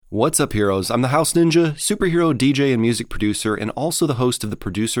What's up, heroes? I'm the House Ninja, superhero DJ and music producer, and also the host of the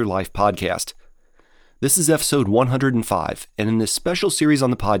Producer Life podcast. This is episode 105, and in this special series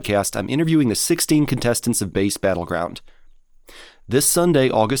on the podcast, I'm interviewing the 16 contestants of Bass Battleground. This Sunday,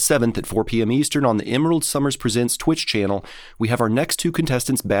 August 7th at 4 p.m. Eastern on the Emerald Summers Presents Twitch channel, we have our next two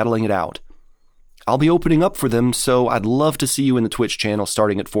contestants battling it out. I'll be opening up for them, so I'd love to see you in the Twitch channel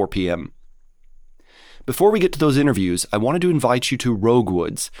starting at 4 p.m. Before we get to those interviews, I wanted to invite you to Rogue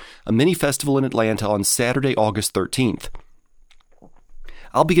Woods, a mini festival in Atlanta on Saturday, August 13th.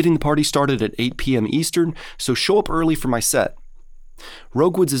 I'll be getting the party started at 8 p.m. Eastern, so show up early for my set.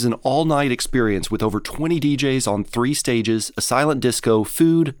 Rogue Woods is an all-night experience with over 20 DJs on 3 stages, a silent disco,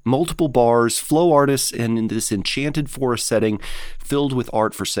 food, multiple bars, flow artists, and in this enchanted forest setting filled with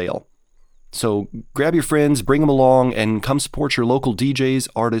art for sale. So grab your friends, bring them along, and come support your local DJs,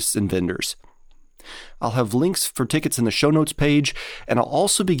 artists, and vendors. I'll have links for tickets in the show notes page, and I'll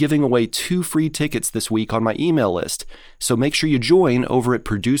also be giving away 2 free tickets this week on my email list, so make sure you join over at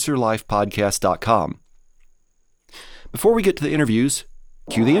producerlifepodcast.com. Before we get to the interviews,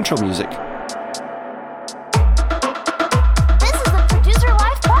 cue the intro music. This is the Producer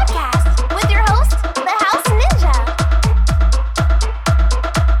Life Podcast with your host, the House Ninja.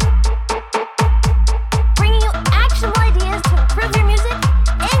 Bringing you actionable ideas to improve your music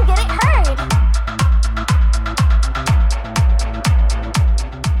and get it heard.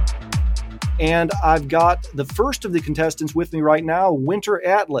 And I've got the first of the contestants with me right now, Winter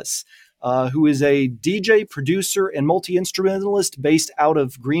Atlas, who is a DJ, producer, and multi-instrumentalist based out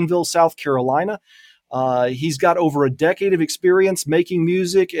of Greenville, South Carolina. He's got over a decade of experience making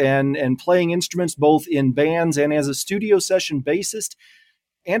music and playing instruments both in bands and as a studio session bassist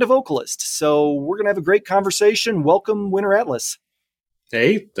and a vocalist. So we're going to have a great conversation. Welcome, Winter Atlas.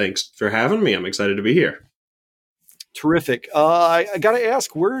 Hey, thanks for having me. I'm excited to be here. Terrific. I got to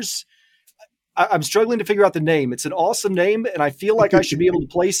ask, I'm struggling to figure out the name. It's an awesome name, and I feel like I should be able to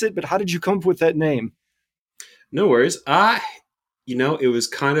place it, but how did you come up with that name? No worries. It was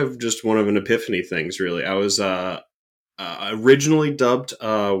kind of just one of an epiphany things, really. I was originally dubbed,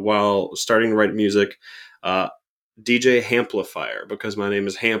 while starting to write music, DJ Hamplifier, because my name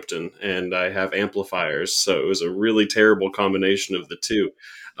is Hampton, and I have amplifiers, so it was a really terrible combination of the two.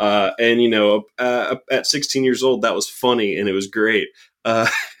 At 16 years old, that was funny, and it was great.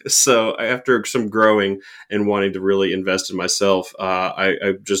 So after some growing and wanting to really invest in myself,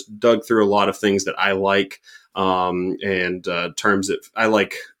 I just dug through a lot of things that I like, and terms that I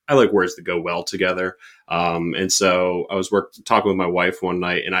like words that go well together. And so I was talking with my wife one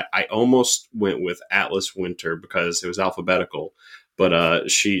night, and I almost went with Atlas Winter because it was alphabetical,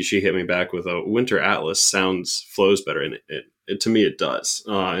 but she hit me back with a Winter Atlas flows better, and it to me it does.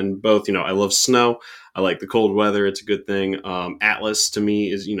 And both, I love snow. I like the cold weather. It's a good thing. Atlas to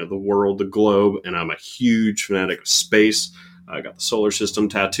me is, the world, the globe, and I'm a huge fanatic of space. I got the solar system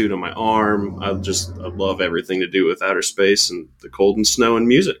tattooed on my arm. I love everything to do with outer space and the cold and snow and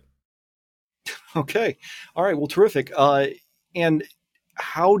music. Okay. All right. Well, terrific. And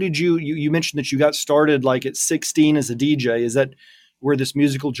how did you mentioned that you got started like at 16 as a DJ. Is that where this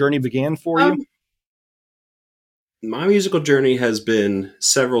musical journey began for you? My musical journey has been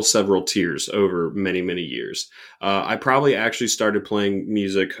several tiers over many, many years. I probably actually started playing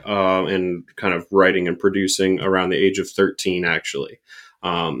music and kind of writing and producing around the age of 13, actually.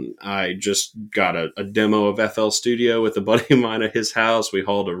 I just got a demo of FL Studio with a buddy of mine at his house. We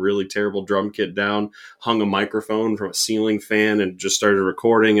hauled a really terrible drum kit down, hung a microphone from a ceiling fan, and just started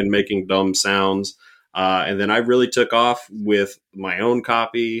recording and making dumb sounds. And then I really took off with my own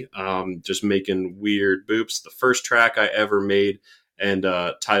copy, just making weird boops. The first track I ever made and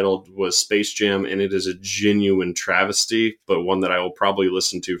titled was Space Jam, and it is a genuine travesty, but one that I will probably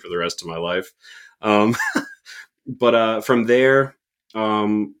listen to for the rest of my life. But from there,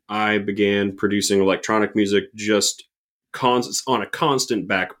 I began producing electronic music just on a constant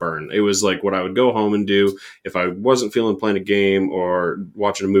back burn. It was like what I would go home and do if I wasn't feeling playing a game or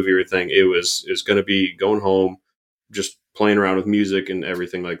watching a movie or anything. It was going to be going home, just playing around with music and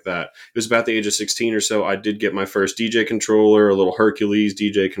everything like that. It was about the age of 16 or so. I did get my first DJ controller, a little Hercules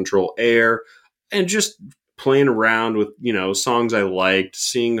DJ Control Air, and just playing around with, songs I liked,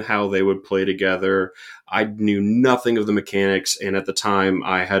 seeing how they would play together. I knew nothing of the mechanics, and at the time,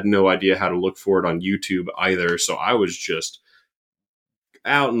 I had no idea how to look for it on YouTube either, so I was just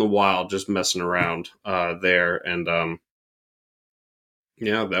out in the wild, just messing around there, and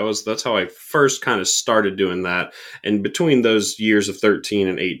Yeah, that's how I first kind of started doing that. And between those years of 13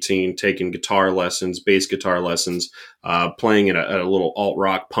 and 18, taking guitar lessons, bass guitar lessons, playing in a little alt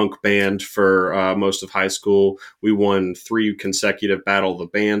rock punk band for most of high school. We won 3 consecutive Battle of the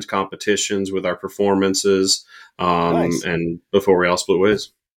Bands competitions with our performances. Nice. And before we all split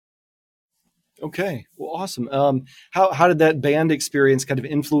ways. Okay. Well, awesome. How did that band experience kind of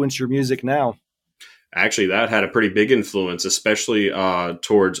influence your music now? Actually, that had a pretty big influence, especially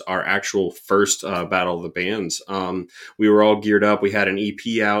towards our actual first Battle of the Bands. We were all geared up. We had an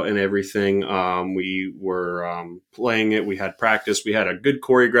EP out and everything. We were playing it. We had practice. We had a good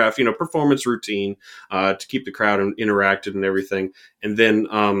choreograph, performance routine to keep the crowd interacted and everything. And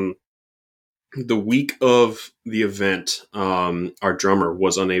then the week of the event, our drummer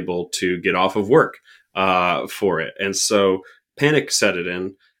was unable to get off of work for it. And so panic set it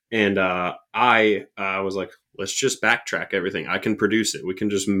in. And I was like, let's just backtrack everything. I can produce it. We can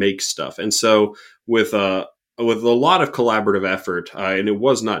just make stuff. And so with a lot of collaborative effort, and it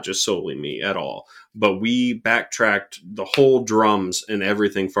was not just solely me at all, but we backtracked the whole drums and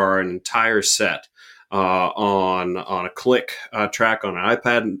everything for our entire set on a click track on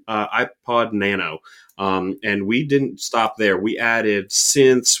an iPod Nano. And we didn't stop there. We added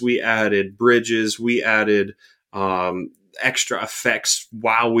synths, we added bridges, we added extra effects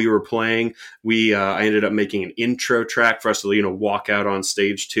while we were playing. I ended up making an intro track for us to walk out on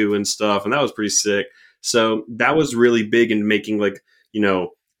stage to and stuff, and that was pretty sick. So that was really big in making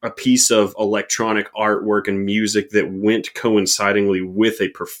a piece of electronic artwork and music that went coincidingly with a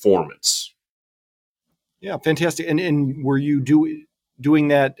performance. Yeah, fantastic. And were you doing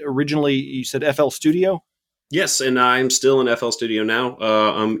that originally? You said FL Studio? Yes, and I'm still in FL Studio now.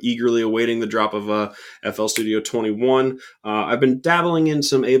 I'm eagerly awaiting the drop of FL Studio 21. I've been dabbling in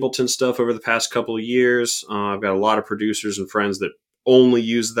some Ableton stuff over the past couple of years. I've got a lot of producers and friends that only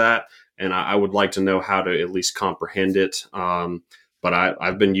use that, and I would like to know how to at least comprehend it. But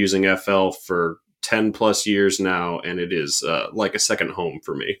I've been using FL for 10 plus years now, and it is like a second home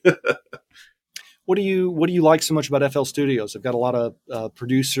for me. What do you like so much about FL Studios? I've got a lot of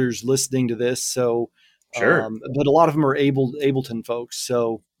producers listening to this, so Sure. but a lot of them are Ableton folks,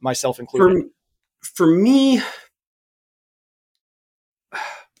 so myself For, included. for me,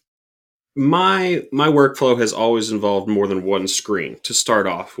 my workflow has always involved more than one screen to start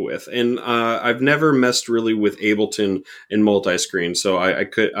off with, and I've never messed really with Ableton and multi-screen, so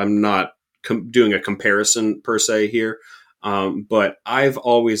I'm not doing a comparison per se here. But I've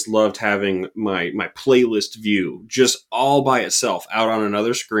always loved having my playlist view just all by itself out on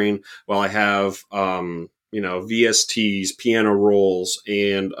another screen while I have VSTs, piano rolls,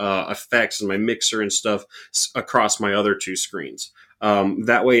 and effects and my mixer and stuff across my other 2 screens.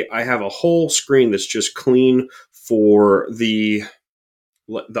 That way I have a whole screen that's just clean for the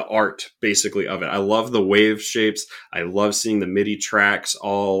art basically of it. I love the wave shapes. I love seeing the MIDI tracks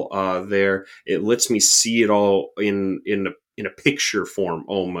all there. It lets me see it all in a picture form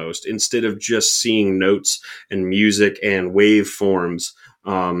almost, instead of just seeing notes and music and waveforms.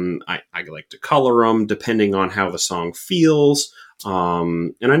 I like to color them depending on how the song feels.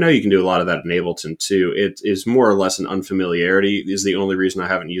 And I know you can do a lot of that in Ableton too. It is more or less an unfamiliarity is the only reason I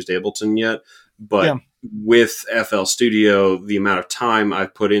haven't used Ableton yet. But Yeah. with FL Studio, the amount of time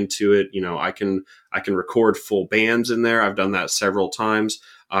I've put into it, I can record full bands in there. I've done that several times.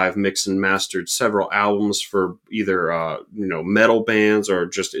 I've mixed and mastered several albums for either metal bands or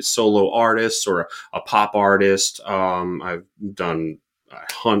just solo artists or a pop artist. I've done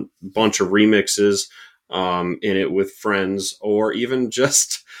a bunch of remixes in it with friends, or even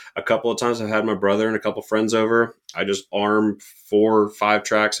just a couple of times I've had my brother and a couple friends over. I just arm 4 or 5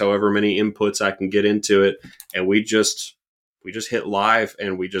 tracks, however many inputs I can get into it, and we just hit live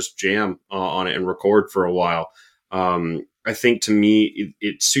and we just jam on it and record for a while. I think to me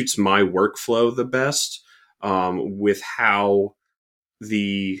it suits my workflow the best, with how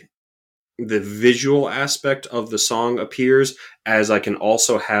the visual aspect of the song appears, as I can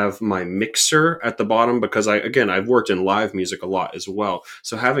also have my mixer at the bottom, because I've worked in live music a lot as well.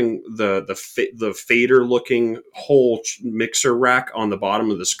 So having the fader looking whole mixer rack on the bottom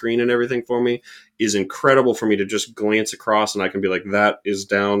of the screen and everything for me is incredible for me to just glance across, and I can be like, that is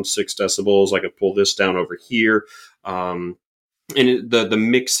down 6 decibels. I can pull this down over here. And the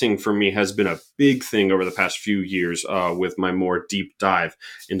mixing for me has been a big thing over the past few years with my more deep dive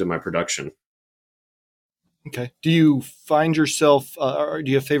into my production. Okay. Do you find yourself, or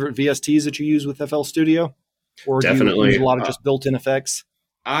do you have favorite VSTs that you use with FL Studio? Or do you Definitely. use a lot of just built-in effects?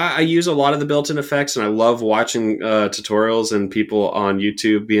 I use a lot of the built-in effects, and I love watching tutorials and people on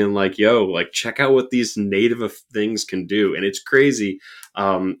YouTube being like, "Yo, like check out what these native things can do," and it's crazy.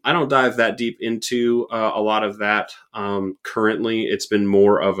 I don't dive that deep into a lot of that currently. It's been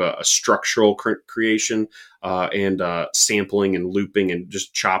more of a structural creation and sampling and looping and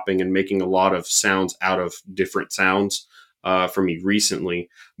just chopping and making a lot of sounds out of different sounds. For me recently,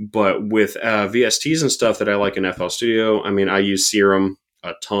 but with VSTs and stuff that I like in FL Studio, I mean, I use Serum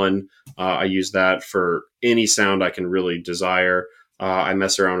a ton. I use that for any sound I can really desire. I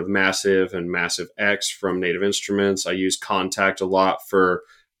mess around with Massive and Massive X from Native Instruments. I use Contact a lot for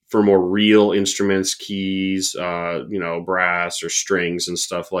more real instruments, keys, brass or strings and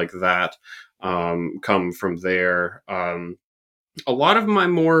stuff like that. Come from there. A lot of my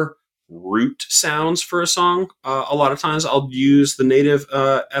more root sounds for a song. A lot of times I'll use the native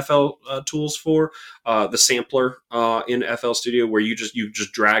FL tools for the sampler in FL Studio, where you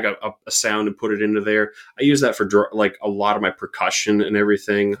just drag a sound and put it into there. I use that for like a lot of my percussion and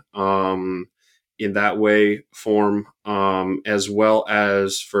everything in that way form, as well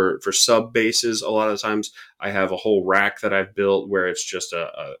as for sub basses. A lot of times I have a whole rack that I've built where it's just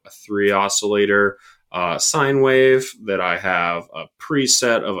a 3 oscillator sine wave that I have a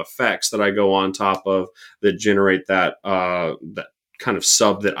preset of effects that I go on top of that generate that kind of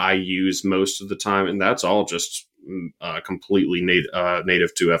sub that I use most of the time, and that's all just completely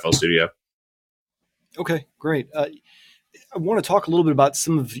native to FL Studio. Okay, great. I want to talk a little bit about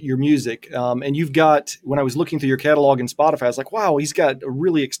some of your music. And you've got, when I was looking through your catalog in Spotify, I was like, wow, he's got a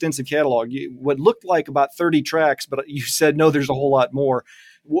really extensive catalog. What looked like about 30 tracks, but you said, no, there's a whole lot more.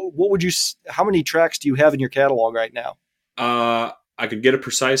 How many tracks do you have in your catalog right now? I could get a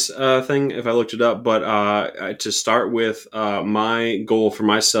precise thing if I looked it up, but to start with, my goal for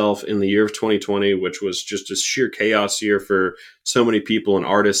myself in the year of 2020, which was just a sheer chaos year for so many people and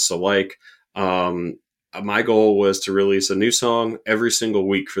artists alike, my goal was to release a new song every single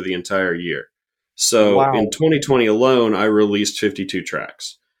week for the entire year. So Wow. in 2020 alone, I released 52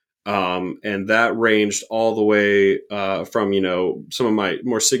 tracks. And that ranged all the way from, some of my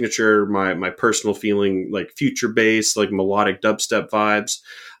more signature, my personal feeling, like future bass, like melodic dubstep vibes,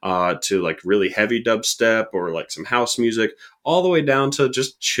 to like really heavy dubstep or like some house music, all the way down to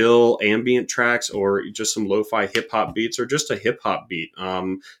just chill ambient tracks or just some lo-fi hip hop beats or just a hip hop beat.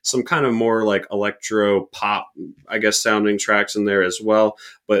 Some kind of more like electro pop, I guess, sounding tracks in there as well.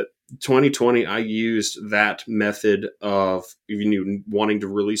 But 2020, I used that method of wanting to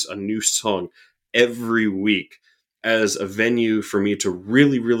release a new song every week as a venue for me to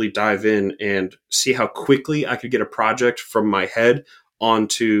really, really dive in and see how quickly I could get a project from my head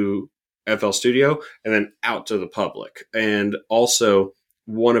onto FL Studio and then out to the public. And also,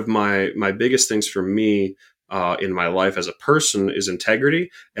 one of my biggest things for me in my life as a person is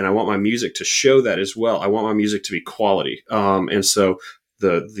integrity, and I want my music to show that as well. I want my music to be quality, and so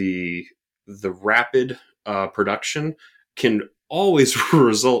the rapid production can always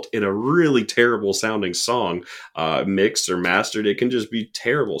result in a really terrible sounding song, mixed or mastered. It can just be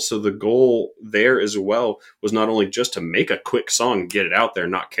terrible. So the goal there as well was not only just to make a quick song, get it out there,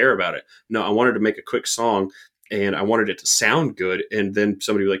 not care about it. No, I wanted to make a quick song and I wanted it to sound good. And then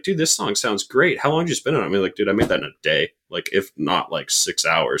somebody would be like, dude, this song sounds great. How long did you spend on it? I mean, like, dude, I made that in a day, like if not like 6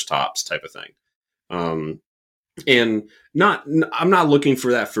 hours tops type of thing. And I'm not looking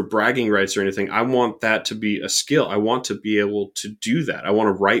for that for bragging rights or anything. I want that to be a skill. I want to be able to do that. I want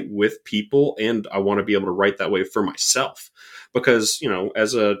to write with people, and I want to be able to write that way for myself. Because,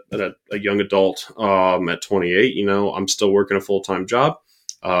 as a young adult at 28, I'm still working a full-time job.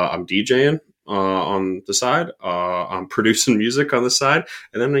 I'm DJing on the side. I'm producing music on the side.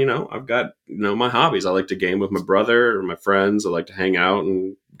 And then, I've got, my hobbies. I like to game with my brother or my friends. I like to hang out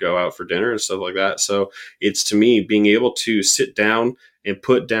and go out for dinner and stuff like that. So it's, to me, being able to sit down and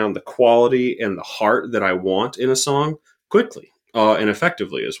put down the quality and the heart that I want in a song quickly and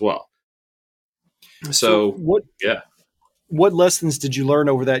effectively as well. So what lessons did you learn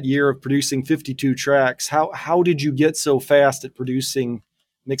over that year of producing 52 tracks? How did you get so fast at producing,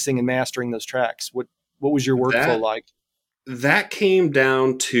 mixing and mastering those tracks? What was your workflow like? That came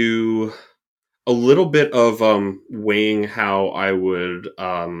down to a little bit of weighing how I would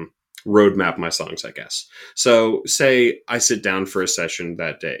roadmap my songs, I guess. So say I sit down for a session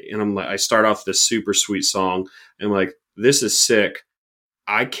that day and I start off this super sweet song and I'm like, this is sick.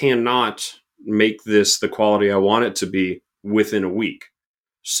 I cannot make this the quality I want it to be within a week.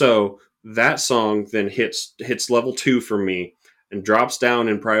 So that song then hits level 2 for me and drops down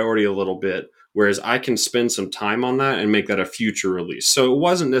in priority a little bit Whereas I can spend some time on that and make that a future release. So it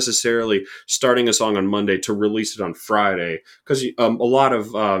wasn't necessarily starting a song on Monday to release it on Friday, because a lot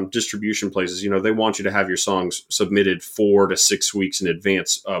of distribution places, they want you to have your songs submitted 4 to 6 weeks in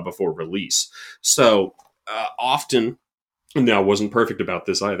advance before release. So often, no, I wasn't perfect about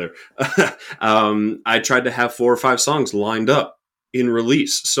this either. I tried to have 4 or 5 songs lined up in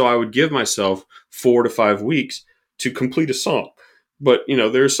release. So I would give myself 4 to 5 weeks to complete a song. But,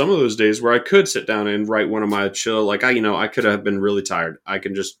 there's some of those days where I could sit down and write one of my chill, like I could have been really tired. I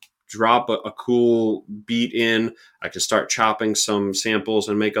can just drop a cool beat in. I can start chopping some samples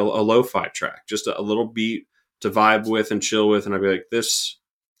and make a lo-fi track, just a little beat to vibe with and chill with. And I'd be like, this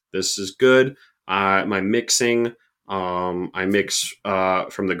is good. My mixing, I mix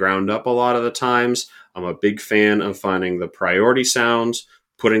from the ground up a lot of the times. I'm a big fan of finding the priority sounds,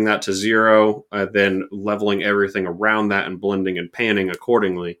 putting that to 0, then leveling everything around that and blending and panning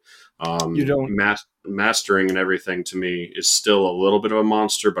accordingly. Mastering and everything to me is still a little bit of a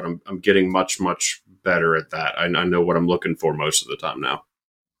monster, but I'm getting much, much better at that. I know what I'm looking for most of the time now.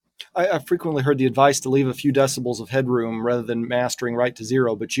 I've frequently heard the advice to leave a few decibels of headroom rather than mastering right to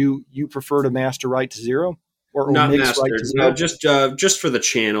 0, but you prefer to master right to 0? Or not mix mastered, right to 0? No, just for the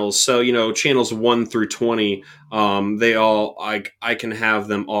channels. So channels 1 through 20, they all I can have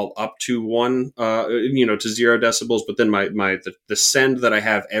them all up to 1, to 0 decibels. But then the send that I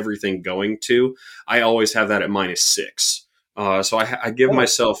have everything going to, I always have that at -6. So I give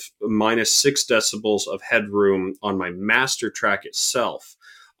myself -6 decibels of headroom on my master track itself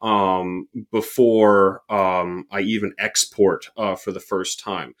before I even export for the first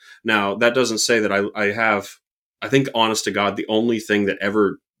time. Now, that doesn't say that I think, honest to God, the only thing that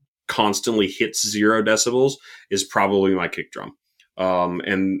ever constantly hits 0 decibels is probably my kick drum.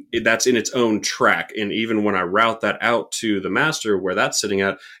 And that's in its own track. And even when I route that out to the master where that's sitting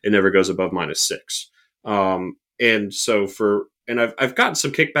at, it never goes above -6. And so I've gotten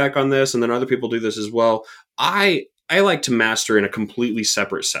some kickback on this, and then other people do this as well. I like to master in a completely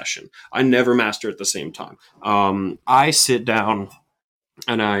separate session. I never master at the same time. I sit down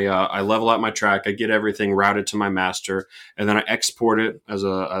and I level out my track. I get everything routed to my master, and then I export it as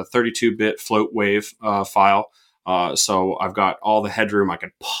a 32-bit float wave file. So I've got all the headroom I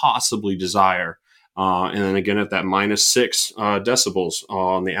could possibly desire. And then again at that -6 decibels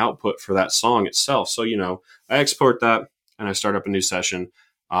on the output for that song itself. So, I export that and I start up a new session.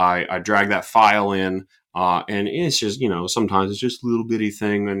 I drag that file in. And it's just, sometimes it's just a little bitty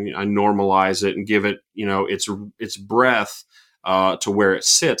thing, and I normalize it and give it, its breath to where it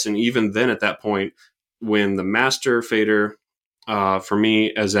sits. And even then at that point, when the master fader for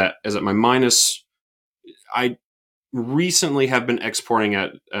me is at my minus, I recently have been exporting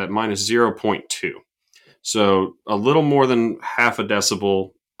at -0.2. So a little more than half a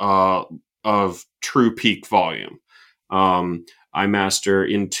decibel of true peak volume. I master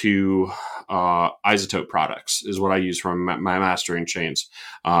into isotope products is what I use from my mastering chains.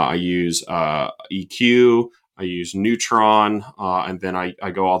 I use EQ, I use Neutron, and then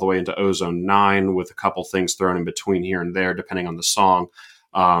I go all the way into Ozone 9 with a couple things thrown in between here and there, depending on the song,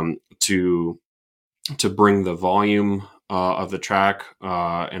 to bring the volume of the track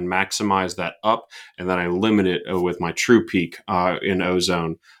and maximize that up. And then I limit it with my true peak in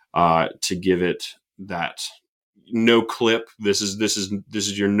Ozone to give it that no clip. This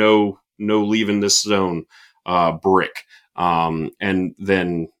is your no leaving this zone brick. And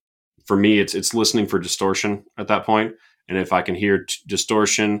then for me, it's listening for distortion at that point. And if I can hear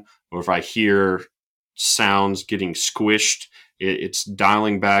distortion, or if I hear sounds getting squished, it's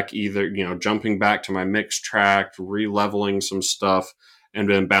dialing back, either, jumping back to my mix track, re-leveling some stuff, and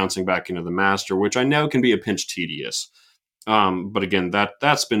then bouncing back into the master, which I know can be a pinch tedious. But again,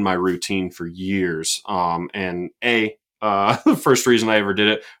 that's been my routine for years. And the first reason I ever did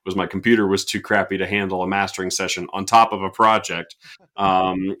it was my computer was too crappy to handle a mastering session on top of a project.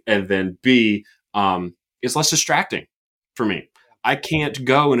 And then B, it's less distracting for me. I can't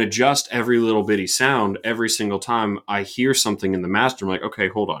go and adjust every little bitty sound every single time I hear something in the master. I'm like, okay,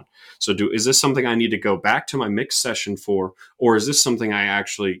 hold on. So is this something I need to go back to my mix session for, or is this something I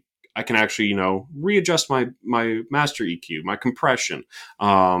can actually, readjust my master EQ, my compression,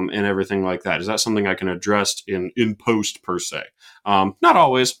 and everything like that? Is that something I can address in post per se? Not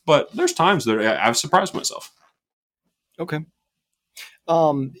always, but there's times that I've surprised myself. Okay.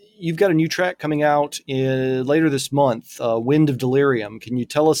 You've got a new track coming out later this month, Wind of Delirium. Can you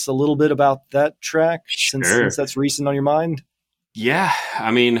tell us a little bit about that track, since that's recent on your mind? Yeah,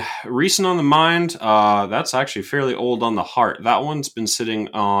 I mean, recent on the mind, that's actually fairly old on the heart. That one's been sitting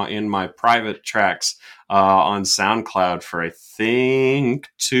in my private tracks on SoundCloud for, I think,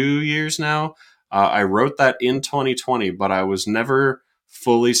 2 years now. I wrote that in 2020, but I was never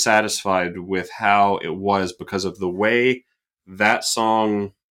fully satisfied with how it was because of the way that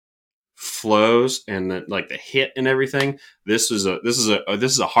song flows and like the hit and everything. This is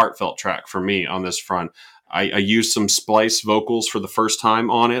a heartfelt track for me on this front. I used some splice vocals for the first time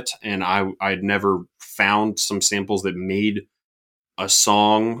on it, and I'd never found some samples that made a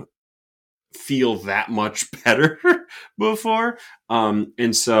song feel that much better before.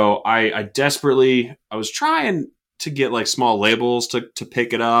 And so I was trying to get like small labels to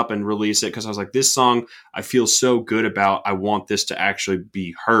pick it up and release it, because I was like, this song I feel so good about, I want this to actually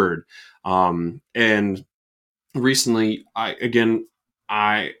be heard. And recently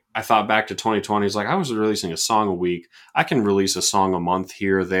I thought back to 2020. It's like, I was releasing a song a week. I can release a song a month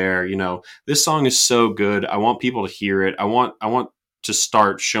here or there. This song is so good. I want people to hear it. I want to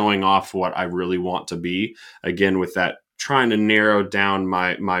start showing off what I really want to be again, with that, trying to narrow down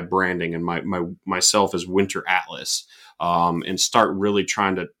my branding and myself as Winter Atlas, and start really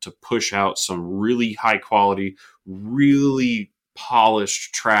trying to push out some really high quality, really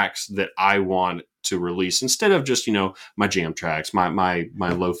polished tracks that I want to release, instead of just, my jam tracks, my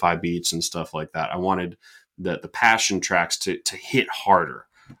lo-fi beats and stuff like that. I wanted the passion tracks to hit harder.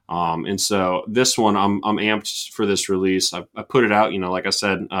 And so this one, I'm amped for this release. I put it out, like I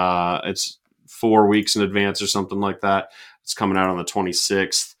said, it's 4 weeks in advance or something like that. It's coming out on the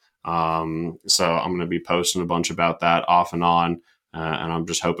 26th. So I'm going to be posting a bunch about that off and on. And I'm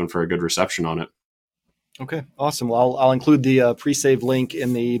just hoping for a good reception on it. Okay, awesome. Well, I'll include the pre-save link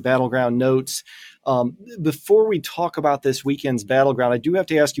in the Battleground notes. Before we talk about this weekend's Battleground, I do have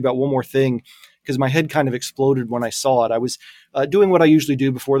to ask you about one more thing, because my head kind of exploded when I saw it. I was doing what I usually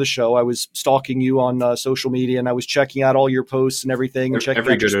do before the show. I was stalking you on social media, and I was checking out all your posts and everything, and checking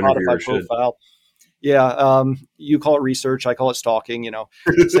out your Spotify profile. Yeah, you call it research, I call it stalking.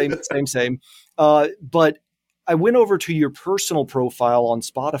 Same. But I went over to your personal profile on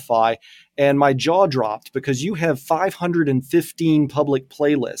Spotify, and my jaw dropped, because you have 515 public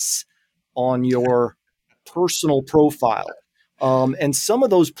playlists on your personal profile. And some of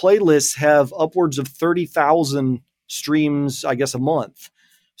those playlists have upwards of 30,000 streams, I guess, a month.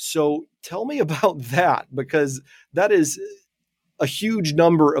 So tell me about that, because that is a huge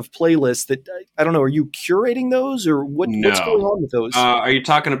number of playlists that, I don't know, are you curating those, or what's going on with those? Are you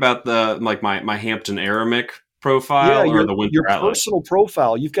talking about my Hampton Aramic profile, or the Winter Atlas? Your personal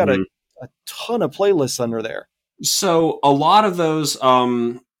profile? You've got a ton of playlists under there. So a lot of those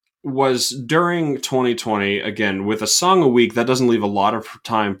was during 2020, again, with a song a week, that doesn't leave a lot of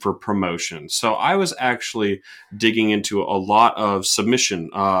time for promotion. So I was actually digging into a lot of submission,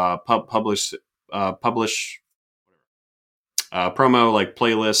 publish promo, like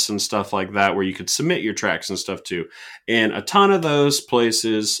playlists and stuff like that, where you could submit your tracks and stuff too. And a ton of those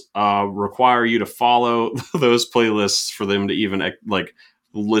places require you to follow those playlists for them to even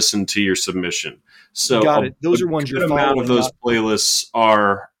listen to your submission. So got it. Those are ones you're following. Amount of those playlists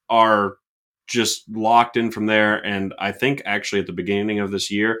are just locked in from there. And I think actually at the beginning of this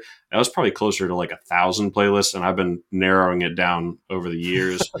year, that was probably closer to like 1,000 playlists. And I've been narrowing it down over the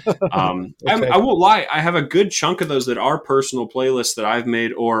years. Okay. I won't lie. I have a good chunk of those that are personal playlists that I've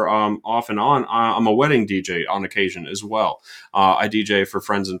made, or off and on. I'm a wedding DJ on occasion as well. I DJ for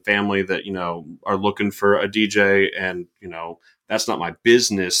friends and family that, are looking for a DJ, and, that's not my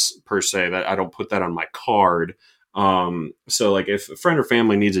business per se, that I don't put that on my card. So like if a friend or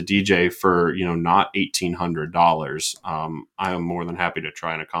family needs a DJ for, not $1,800, I am more than happy to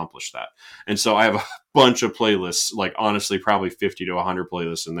try and accomplish that. And so I have a bunch of playlists, like honestly, probably 50 to 100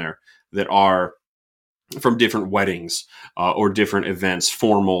 playlists in there that are from different weddings, or different events,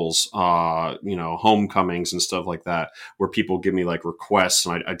 formals, homecomings and stuff like that, where people give me like requests,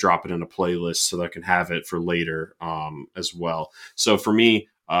 and I drop it in a playlist so that I can have it for later, as well. So for me,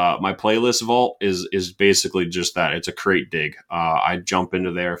 my playlist vault is basically just that. It's a crate dig. I jump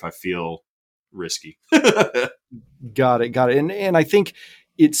into there if I feel risky. Got it. And I think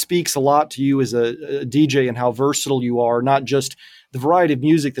it speaks a lot to you as a DJ, and how versatile you are, not just the variety of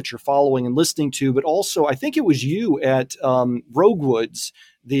music that you're following and listening to, but also I think it was you at Roguewoods,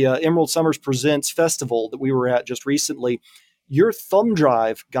 the Emerald Summers Presents Festival that we were at just recently. Your thumb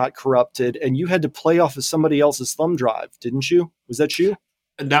drive got corrupted, and you had to play off of somebody else's thumb drive, didn't you? Was that you?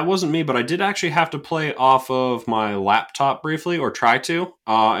 That wasn't me, but I did actually have to play off of my laptop briefly, or try to.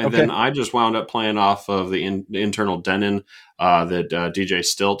 And then I just wound up playing off of the internal Denon that DJ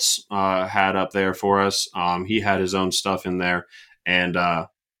Stilts had up there for us. He had his own stuff in there. And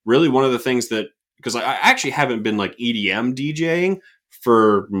really one of the things that, because I actually haven't been like EDM DJing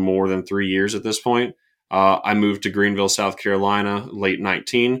for more than 3 years at this point. I moved to Greenville, South Carolina, late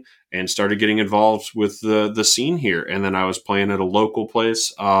 19, and started getting involved with the scene here. And then I was playing at a local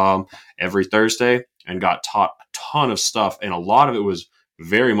place every Thursday and got taught a ton of stuff. And a lot of it was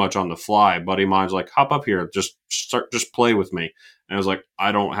very much on the fly. A buddy of mine's like, hop up here, just play with me. And I was like,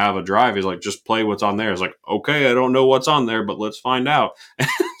 I don't have a drive. He's like, just play what's on there. I was like, okay, I don't know what's on there, but let's find out.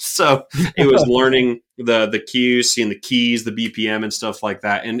 So it was learning the cues, seeing the keys, the BPM and stuff like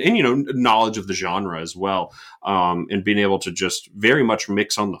that. And knowledge of the genre as well. And being able to just very much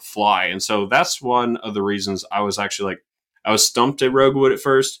mix on the fly. And so that's one of the reasons I was actually I was stumped at Roguewood at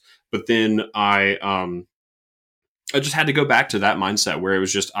first, but then I just had to go back to that mindset where it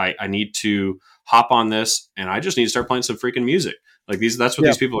was just, I need to hop on this and I just need to start playing some freaking music. That's what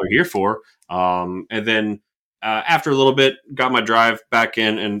these people are here for. And then after a little bit, got my drive back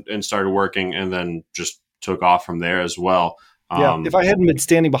in and started working, and then just took off from there as well. If I hadn't been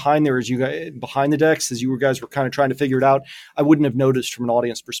standing behind there as you guys behind the decks, as you guys were kind of trying to figure it out, I wouldn't have noticed from an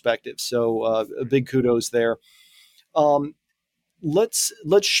audience perspective. So a big kudos there. Let's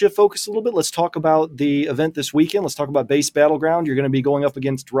shift focus a little bit. Let's talk about the event this weekend. Let's talk about Bass Battleground. You're going to be going up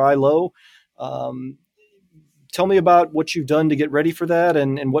against Dry Low. Tell me about what you've done to get ready for that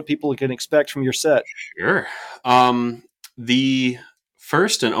and what people can expect from your set. Sure. The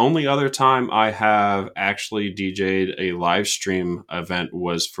first and only other time I have actually DJ'd a live stream event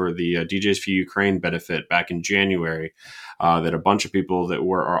was for the DJs for Ukraine benefit back in January. That a bunch of people that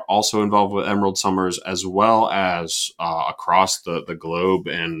are also involved with Emerald Summers, as well as across the globe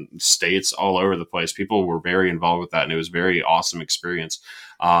and states all over the place. People were very involved with that, and it was a very awesome experience.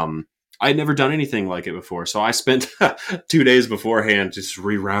 I'd never done anything like it before. So I spent 2 days beforehand just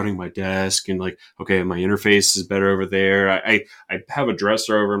rerouting my desk and okay, my interface is better over there. I have a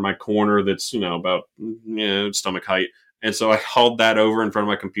dresser over in my corner that's, about stomach height. And so I hauled that over in front of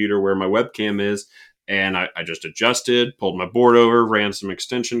my computer where my webcam is. And I just adjusted, pulled my board over, ran some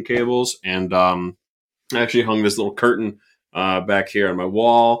extension cables, and I actually hung this little curtain back here on my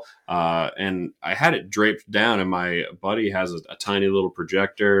wall, and I had it draped down, and my buddy has a tiny little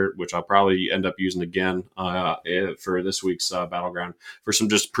projector, which I'll probably end up using again for this week's Battleground for some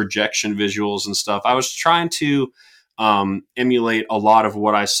just projection visuals and stuff. I was trying to emulate a lot of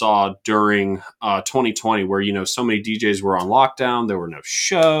what I saw during 2020, where, so many DJs were on lockdown, there were no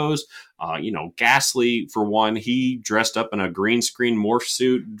shows. Ghastly, for one, he dressed up in a green screen morph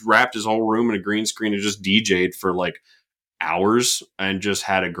suit, wrapped his whole room in a green screen, and just DJ'd for hours and just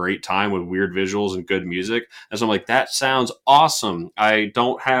had a great time with weird visuals and good music. And so I'm like, that sounds awesome. I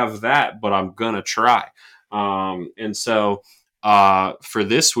don't have that, but I'm gonna try. And so for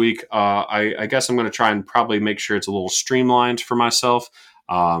this week, I guess I'm gonna try and probably make sure it's a little streamlined for myself.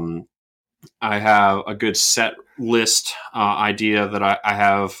 I have a good set list idea that I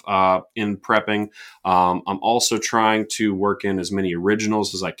have in prepping. I'm also trying to work in as many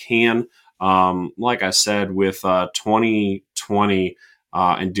originals as I can. Like I said, with 2020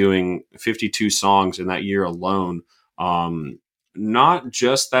 and doing 52 songs in that year alone, not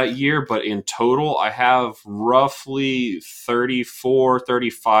just that year, but in total, I have roughly 34,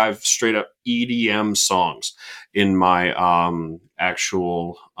 35 straight up EDM songs in my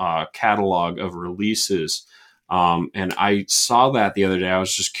actual catalog of releases. And I saw that the other day. I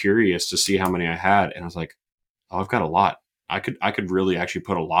was just curious to see how many I had, and I was like, oh, I've got a lot. I could really actually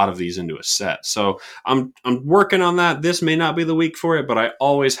put a lot of these into a set. So I'm working on that. This may not be the week for it, but I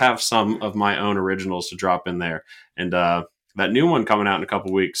always have some of my own originals to drop in there. And that new one coming out in a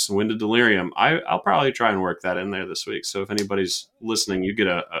couple weeks, Wind of Delirium, I'll probably try and work that in there this week. So if anybody's listening, you get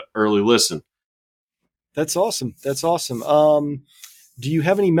a early listen. That's awesome. That's awesome. Do you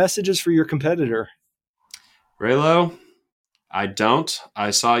have any messages for your competitor? Raylo, I don't.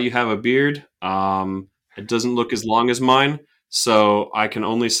 I saw you have a beard. It doesn't look as long as mine, so I can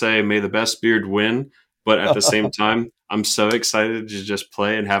only say may the best beard win. But at the same time, I'm so excited to just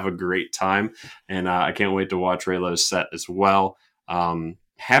play and have a great time. And I can't wait to watch Raylo's set as well.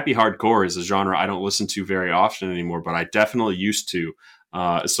 Happy hardcore is a genre I don't listen to very often anymore, but I definitely used to.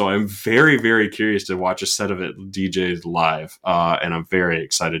 So I'm very, very curious to watch a set of it DJed live. And I'm very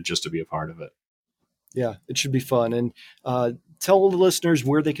excited just to be a part of it. Yeah, it should be fun. And tell the listeners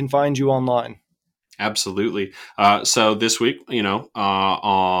where they can find you online. Absolutely. So this week, on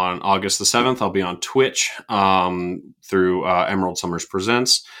August the 7th, I'll be on Twitch through Emerald Summers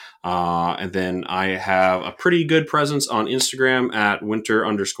Presents. And then I have a pretty good presence on Instagram at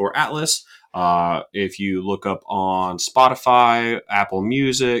winter_atlas. If you look up on Spotify, Apple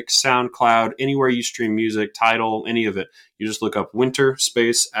Music, SoundCloud, anywhere you stream music, Tidal, any of it, you just look up Winter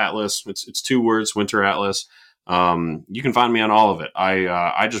Space Atlas. It's 2 words, Winter Atlas. You can find me on all of it.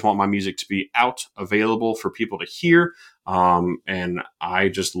 I just want my music to be out, available for people to hear. And I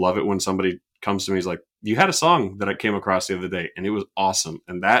just love it when somebody comes to me and is like, you had a song that I came across the other day and it was awesome.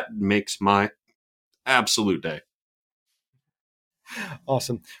 And that makes my absolute day.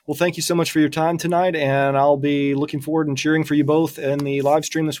 Awesome. Well, thank you so much for your time tonight, and I'll be looking forward and cheering for you both in the live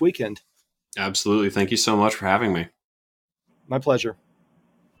stream this weekend. Absolutely. Thank you so much for having me. My pleasure.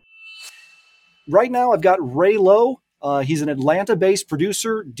 Right now, I've got Ray Lowe. He's an Atlanta-based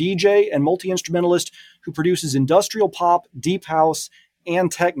producer, DJ, and multi-instrumentalist who produces industrial pop, deep house, and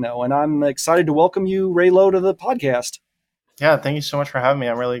techno. And I'm excited to welcome you, Ray Lowe, to the podcast. Yeah, thank you so much for having me.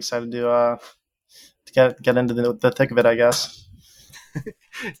 I'm really excited to get into the thick of it, I guess.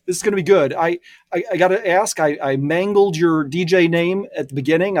 This is going to be good. I got to ask, I mangled your DJ name at the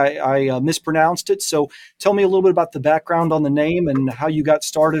beginning. I mispronounced it. So tell me a little bit about the background on the name and how you got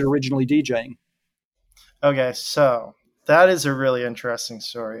started originally DJing. Okay, so that is a really interesting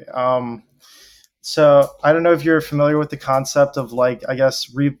story. So I don't know if you're familiar with the concept of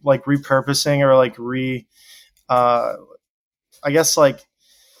repurposing or I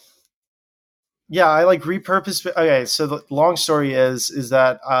repurposed. Okay, so the long story is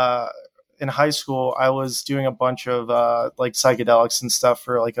that in high school I was doing a bunch of psychedelics and stuff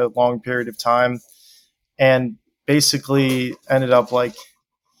for like a long period of time, and basically ended up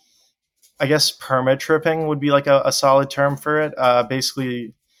permit tripping would be like a solid term for it.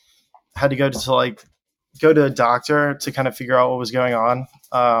 Basically had to go to a doctor to kind of figure out what was going on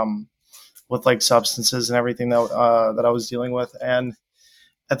with like substances and everything that I was dealing with. And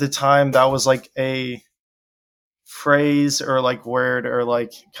at the time that was like a phrase or like word or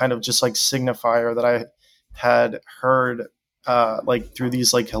like kind of just like signifier that I had heard through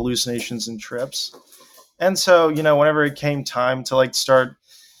these like hallucinations and trips. And so, whenever it came time to like start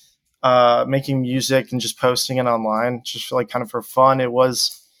making music and just posting it online, just for, like kind of for fun, it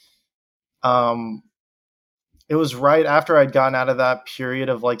was right after I'd gotten out of that period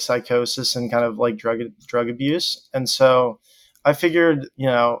of like psychosis and kind of like drug abuse. And so I figured,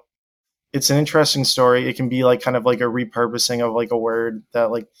 it's an interesting story. It can be like kind of like a repurposing of like a word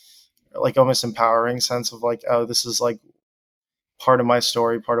that like almost empowering sense of like, oh, this is like part of my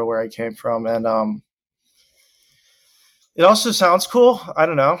story, part of where I came from. And it also sounds cool. I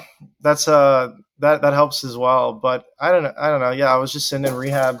don't know. That's that helps as well. But I don't know. Yeah, I was just sitting in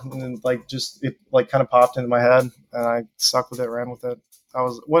rehab and it kind of popped into my head and I stuck with it, ran with it.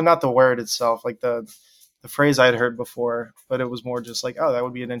 Not the word itself, like the phrase I had heard before, but it was more just like, oh, that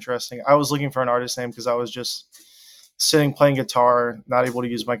would be an interesting. I was looking for an artist name because I was just sitting playing guitar, not able to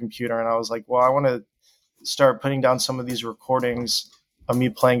use my computer. And I was like, well, I want to start putting down some of these recordings of me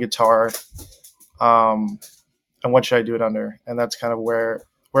playing guitar. And what should I do it under? And that's kind of where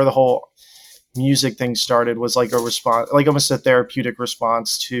the whole music thing started, was like a response, like almost a therapeutic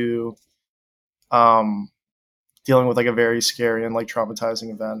response to dealing with like a very scary and like traumatizing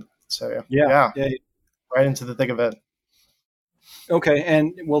event. So yeah. Right into the thick of it. Okay,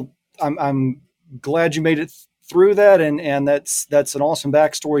 and well, I'm glad you made it through that, and that's an awesome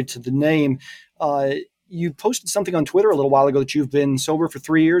backstory to the name. You posted something on Twitter a little while ago that you've been sober for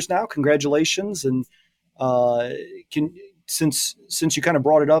 3 years now. Congratulations! And since you kind of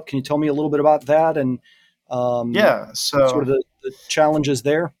brought it up, can you tell me a little bit about that and so sort of the challenges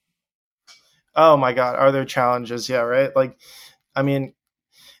there? Oh my God, are there challenges? Yeah, right. Like, I mean,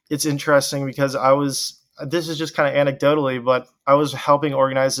 it's interesting because this is just kind of anecdotally, but I was helping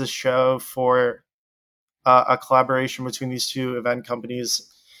organize this show for a collaboration between these two event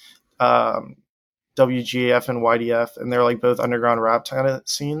companies, WGF and YDF, and they're like both underground rap kind of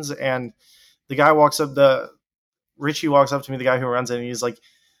scenes. And the guy Richie walks up to me, the guy who runs it, and he's like,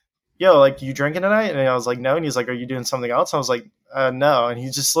 yo, like, you drinking tonight? And I was like, no. And he's like, are you doing something else? And I was like, no. And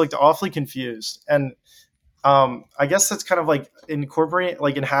he just looked awfully confused. And I guess that's kind of like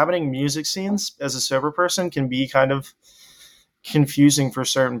inhabiting music scenes as a sober person can be kind of confusing for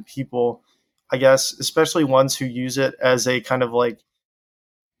certain people, I guess, especially ones who use it as a kind of like,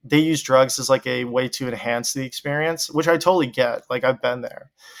 they use drugs as like a way to enhance the experience, which I totally get. Like, I've been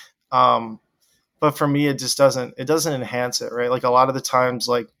there. But for me, it doesn't enhance it. Right. Like a lot of the times,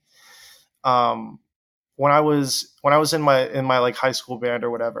 like, when I was in my like high school band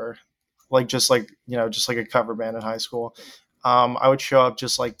or whatever, just like a cover band in high school, I would show up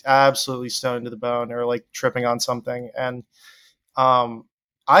just like absolutely stoned to the bone or like tripping on something. And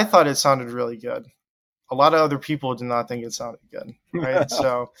I thought it sounded really good. A lot of other people did not think it sounded good. Right.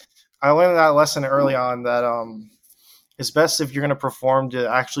 So I learned that lesson early on, that it's best if you're going to perform to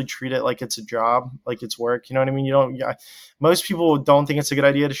actually treat it like it's a job, like it's work. You know what I mean? You don't. Yeah, most people don't think it's a good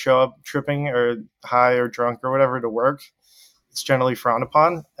idea to show up tripping or high or drunk or whatever to work. It's generally frowned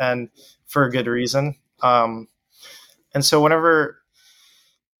upon, and for a good reason. And so whenever,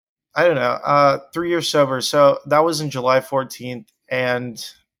 I don't know, 3 years sober. So that was in July 14th, and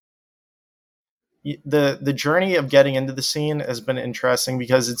the journey of getting into the scene has been interesting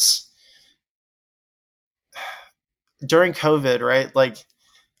because it's during COVID, right? Like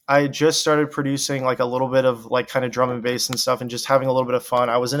I just started producing like a little bit of like kind of drum and bass and stuff and just having a little bit of fun.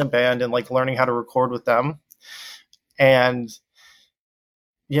 I was in a band and like learning how to record with them and,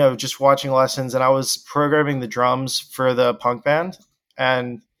 just watching lessons, and I was programming the drums for the punk band.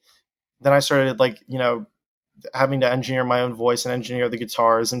 And then I started like, having to engineer my own voice and engineer the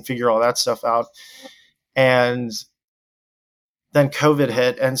guitars and figure all that stuff out. And then COVID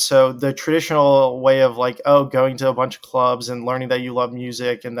hit. And so the traditional way of like, going to a bunch of clubs and learning that you love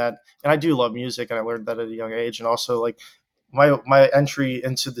music and I do love music, and I learned that at a young age. And also like my entry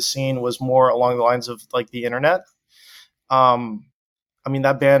into the scene was more along the lines of like the internet. I mean,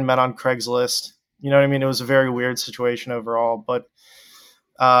 that band met on Craigslist, you know what I mean? It was a very weird situation overall, but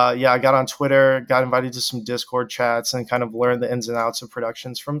I got on Twitter, got invited to some Discord chats, and kind of learned the ins and outs of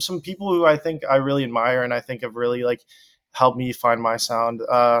productions from some people who I think I really admire and I think have really like helped me find my sound.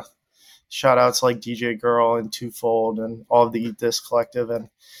 Shout out to like DJ Girl and Twofold and all of the Eat This Collective, and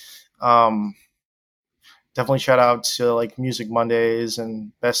definitely shout out to like Music Mondays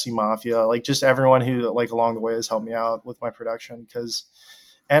and Bestie Mafia, like just everyone who like along the way has helped me out with my production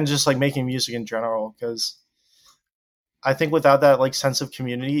and just like making music in general, because I think without that like sense of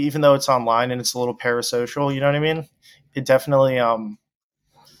community, even though it's online and it's a little parasocial, you know what I mean? It definitely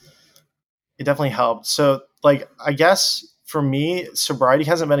helped. So like, I guess for me, sobriety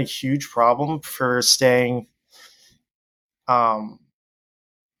hasn't been a huge problem for staying.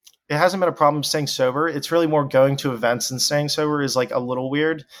 It hasn't been a problem staying sober. It's really more going to events and staying sober is like a little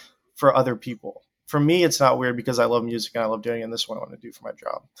weird for other people. For me, it's not weird because I love music and I love doing it, and this is what I want to do for my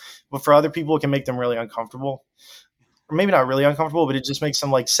job. But for other people, it can make them really uncomfortable. Or maybe not really uncomfortable, but it just makes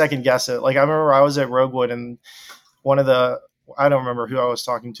them like second guess it. Like I remember I was at Roguewood, and I don't remember who I was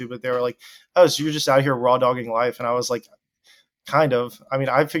talking to, but they were like, "Oh, so you're just out here raw dogging life?" And I was like, "Kind of." I mean,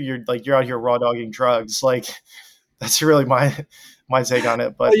 I figured like you're out here raw dogging drugs. Like that's really my take on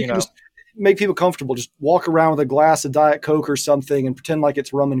it. But well, you know, just make people comfortable. Just walk around with a glass of Diet Coke or something and pretend like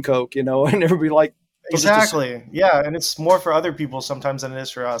it's rum and Coke, and everybody like exactly, yeah. And it's more for other people sometimes than it is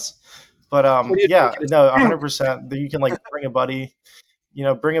for us. But yeah, no, 100%. You can like bring a buddy,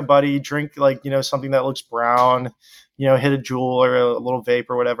 drink like something that looks brown, hit a Juul or a little vape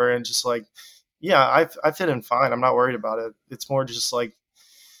or whatever, and just like, yeah, I fit in fine. I'm not worried about it. It's more just like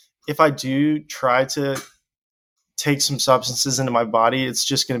if I do try to take some substances into my body, it's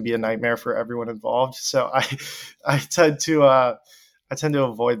just going to be a nightmare for everyone involved. So I tend to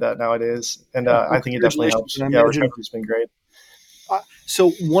avoid that nowadays, and I think it definitely helps. Yeah, recovery's been great.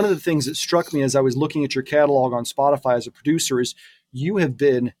 So one of the things that struck me as I was looking at your catalog on Spotify as a producer is you have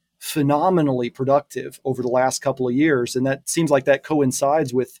been phenomenally productive over the last couple of years, and that seems like that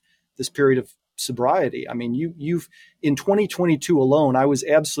coincides with this period of sobriety. I mean, you've in 2022 alone, I was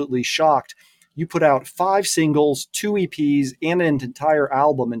absolutely shocked. You put out 5 singles, 2 EPs, and an entire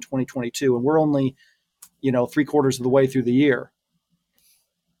album in 2022, and we're only, 3/4 of the way through the year.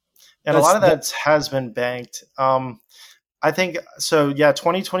 And a lot of that has been banked. I think so. Yeah,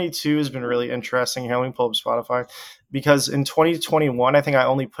 2022 has been really interesting. Here, let me pull up Spotify, because in 2021, I think I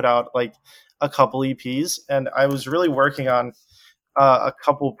only put out like a couple EPs, and I was really working on a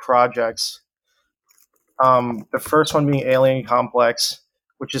couple projects. The first one being Alien Complex,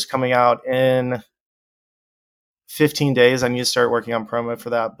 which is coming out in 15 days. I need to start working on promo for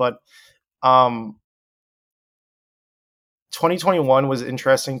that. But 2021 was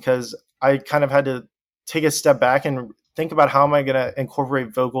interesting because I kind of had to take a step back and think about how am I going to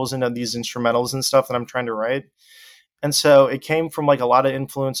incorporate vocals into these instrumentals and stuff that I'm trying to write. And so it came from like a lot of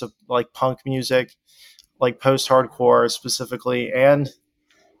influence of like punk music, like post-hardcore specifically, and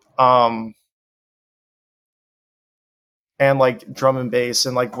like drum and bass,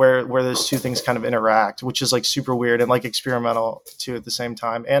 and like where those two things kind of interact, which is like super weird and like experimental too at the same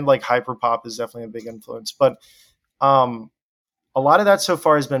time. And like hyperpop is definitely a big influence. But a lot of that so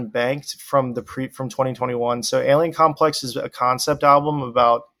far has been banked from from 2021. So Alien Complex is a concept album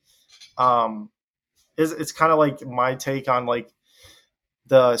about it's kind of like my take on like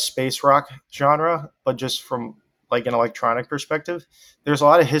the space rock genre, but just from like an electronic perspective. There's a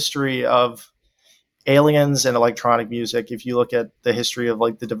lot of history of aliens and electronic music. If you look at the history of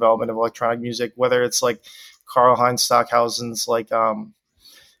like the development of electronic music, whether it's like Karl-Heinz Stockhausen's like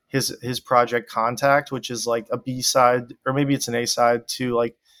his project Contact, which is like a B-side, or maybe it's an A-side to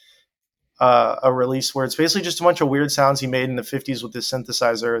like a release where it's basically just a bunch of weird sounds he made in the 50s with this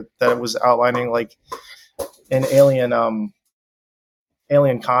synthesizer that was outlining like an alien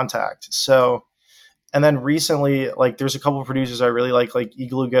contact. So, and then recently, like there's a couple of producers I really like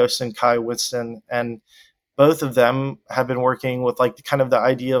Igloo Ghost and Kai Whitston, and both of them have been working with like kind of the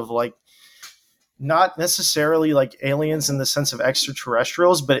idea of like not necessarily like aliens in the sense of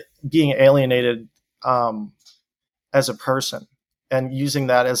extraterrestrials, but being alienated as a person, and using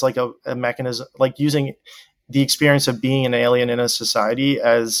that as like a mechanism, like using the experience of being an alien in a society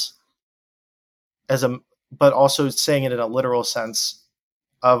as a, but also saying it in a literal sense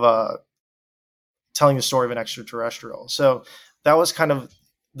of telling the story of an extraterrestrial. So that was kind of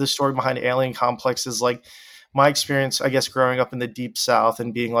the story behind Alien Complex, is like my experience, I guess, growing up in the Deep South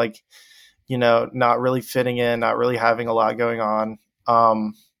and being like, you know, not really fitting in, not really having a lot going on.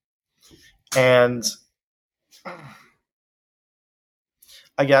 And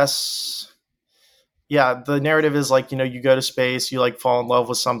I guess, yeah, the narrative is like, you know, you go to space, you like fall in love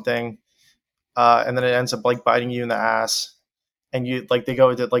with something, and then it ends up like biting you in the ass. And you like, they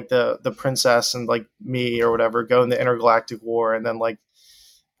go to like the princess and like me or whatever go in the intergalactic war. And then like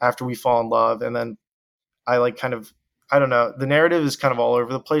after we fall in love, and then I like kind of, I don't know, the narrative is kind of all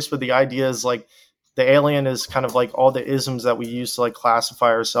over the place, but the idea is like the alien is kind of like all the isms that we use to like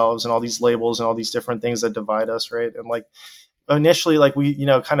classify ourselves, and all these labels and all these different things that divide us. Right. And like initially, like we, you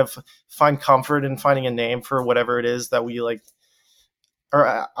know, kind of find comfort in finding a name for whatever it is that we like,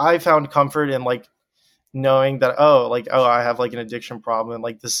 or I found comfort in like knowing that, oh, I have like an addiction problem. And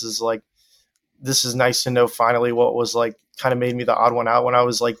like, this is nice to know finally what was like kind of made me the odd one out when I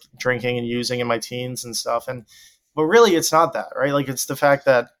was like drinking and using in my teens and stuff. But really it's not that, right? Like it's the fact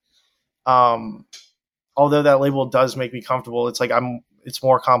that, although that label does make me comfortable, it's like, it's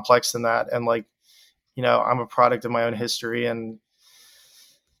more complex than that. And like, you know, I'm a product of my own history and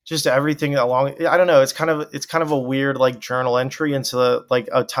just everything along. I don't know. It's kind of a weird like journal entry into like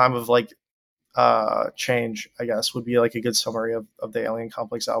a time of like, change, I guess, would be like a good summary of the Alien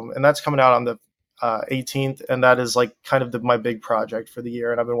Complex album. And that's coming out on the 18th, and that is like kind of my big project for the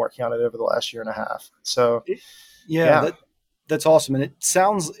year, and I've been working on it over the last year and a half. So yeah. That's awesome. And it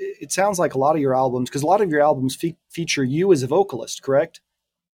sounds like a lot of your albums, because a lot of your albums feature you as a vocalist, correct?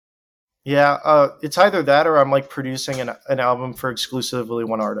 Yeah, it's either that or I'm like producing an album for exclusively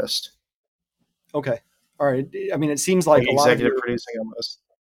one artist. Okay, all right. I mean, it seems like a lot of executive producing almost.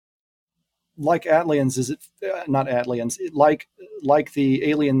 Like Atlians, is it not Atlians? Like the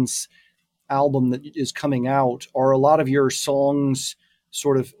Aliens album that is coming out, are a lot of your songs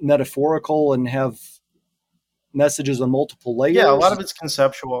sort of metaphorical and have messages on multiple layers? Yeah, a lot of it's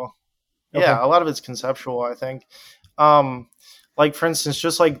conceptual. Okay. Yeah, a lot of it's conceptual, I think. Like for instance,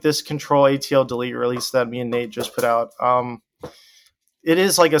 just like this Control ATL Delete release that me and Nate just put out. It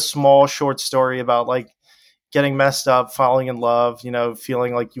is like a small short story about like getting messed up, falling in love, you know,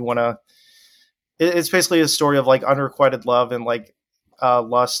 feeling like you want to. It's basically a story of like unrequited love and like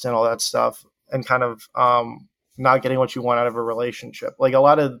lust and all that stuff, and kind of not getting what you want out of a relationship. Like a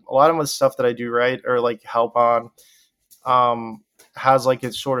lot of the stuff that I do write or like help on has like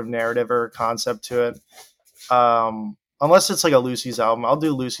its sort of narrative or concept to it. Unless it's like a Lucy's album, I'll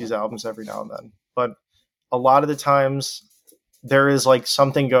do Lucy's albums every now and then. But a lot of the times there is like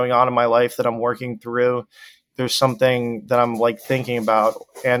something going on in my life that I'm working through. There's something that I'm like thinking about,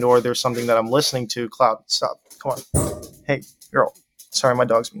 and or there's something that I'm listening to. Cloud, stop. Come on. Hey, girl. Sorry, my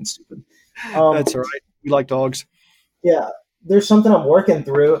dog's being stupid. That's all right. We like dogs. Yeah. There's something I'm working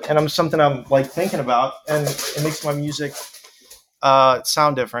through, and something I'm like thinking about, and it makes my music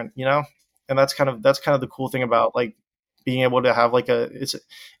sound different, you know? And that's kind of the cool thing about like being able to have like it's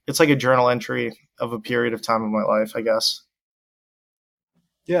like a journal entry of a period of time in my life, I guess.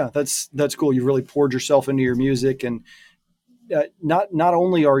 Yeah, that's cool. You really poured yourself into your music, and not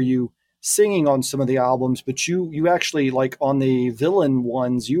only are you singing on some of the albums, but you actually, like on the Villain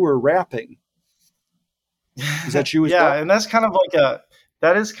ones, you were rapping. Is that you as yeah, well? and that's kind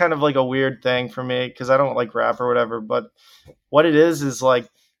of like a weird thing for me because I don't like rap or whatever. But what it is like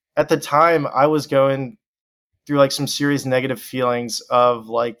at the time I was going through like some serious negative feelings of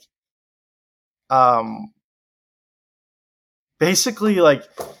like basically like,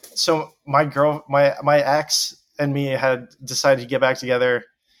 so my ex and me had decided to get back together,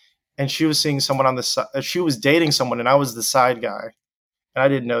 and she was seeing someone on the side. She was dating someone, and I was the side guy, and I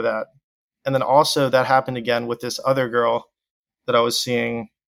didn't know that. And then also that happened again with this other girl that I was seeing.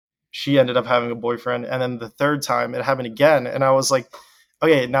 She ended up having a boyfriend, and then the third time it happened again, and I was like,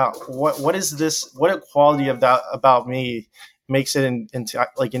 okay, now what is this? What quality of that about me makes it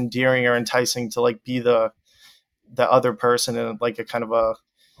like endearing or enticing to like be the other person in like a kind of a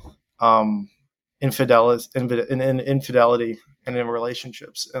infidelity and in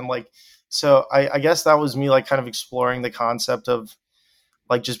relationships, and like, so I guess that was me like kind of exploring the concept of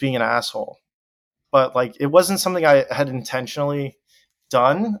like just being an asshole, but like it wasn't something I had intentionally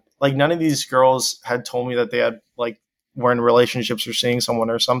done. Like none of these girls had told me that they had like were in relationships or seeing someone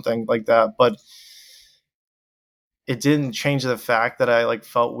or something like that, but it didn't change the fact that I like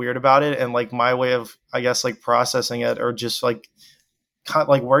felt weird about it, and like my way of, I guess, like processing it or just like kind of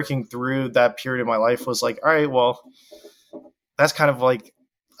like working through that period of my life was like, all right, well, that's kind of like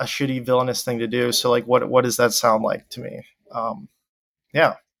a shitty villainous thing to do. So like, what does that sound like to me?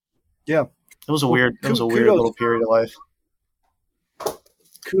 Yeah, Yeah. it was a weird Kudos little period of life.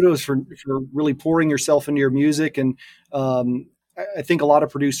 kudos for really pouring yourself into your music. And I think a lot of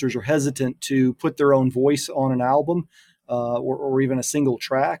producers are hesitant to put their own voice on an album or even a single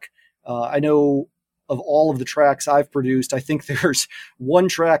track. I know of all of the tracks I've produced, I think there's one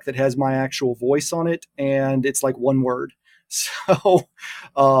track that has my actual voice on it, and it's like one word. So,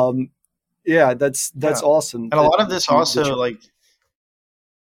 yeah, that's Yeah. awesome. And a lot of this also you- like,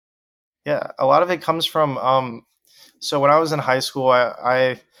 yeah, a lot of it comes from so when I was in high school,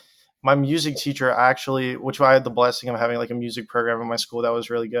 I my music teacher actually, which I had the blessing of having like a music program in my school that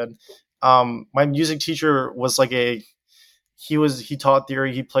was really good. My music teacher was like he taught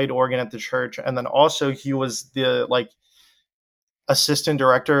theory, he played organ at the church, and then also he was the like assistant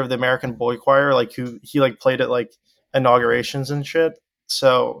director of the American Boy Choir, like who he like played at like inaugurations and shit.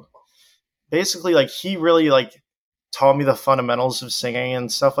 So basically like he really like taught me the fundamentals of singing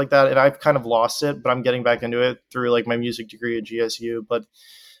and stuff like that, and I've kind of lost it, but I'm getting back into it through like my music degree at GSU. But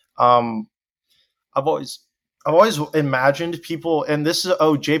um I've always imagined people, and this is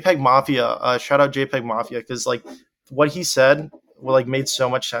JPEG Mafia, shout out JPEG Mafia, because like what he said like made so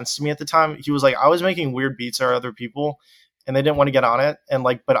much sense to me at the time. He was like, I was making weird beats for other people and they didn't want to get on it, and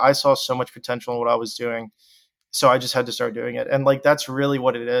like, but I saw so much potential in what I was doing, so I just had to start doing it. And like that's really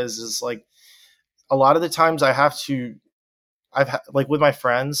what it is like a lot of the times like with my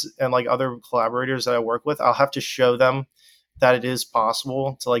friends and like other collaborators that I work with, I'll have to show them that it is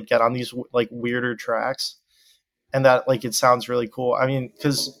possible to like get on these like weirder tracks, and that like it sounds really cool. I mean,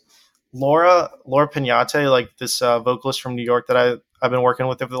 because Laura Pignate, like this vocalist from New York that I've been working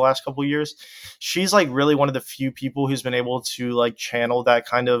with over the last couple of years, she's like really one of the few people who's been able to like channel that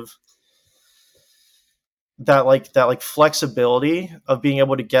kind of that flexibility of being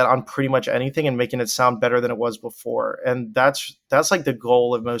able to get on pretty much anything and making it sound better than it was before. And that's like the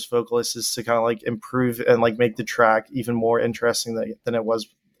goal of most vocalists, is to kind of like improve and like make the track even more interesting than it was,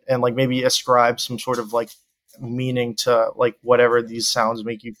 and like maybe ascribe some sort of like meaning to like whatever these sounds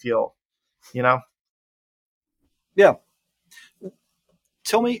make you feel, you know? Yeah.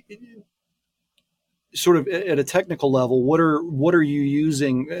 Tell me, sort of at a technical level, what are you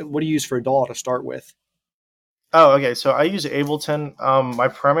using? What do you use for a DAW to start with? Oh, okay. So I use Ableton. My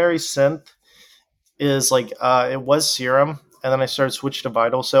primary synth is like it was Serum, and then I started switching to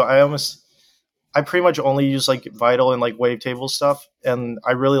Vital. So I pretty much only use like Vital and like Wavetable stuff, and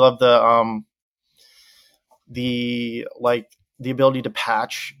I really love the ability to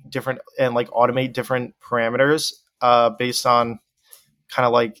patch different and like automate different parameters based on kind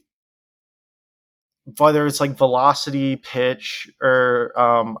of like whether it's like velocity, pitch, or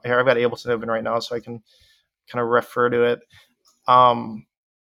here I've got Ableton open right now, so I can kind of refer to it. And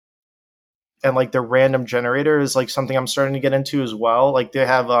like the random generator is like something I'm starting to get into as well. Like they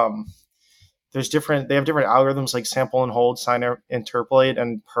have they have different algorithms like sample and hold, sign, interpolate,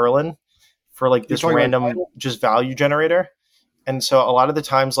 and Perlin for like this random just value generator. And so a lot of the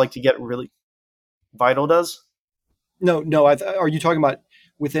times, like to get really Vital does. No. Are you talking about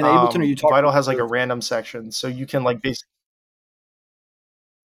within Ableton? Or are you talking Vital has like a random section, so you can like basically.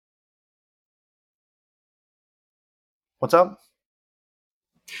 What's up?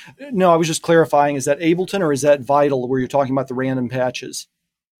 No, I was just clarifying. Is that Ableton or is that Vital, where you're talking about the random patches?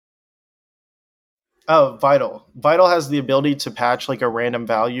 Oh, Vital. Vital has the ability to patch like a random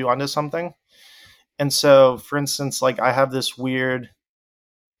value onto something. And so, for instance, like I have this weird,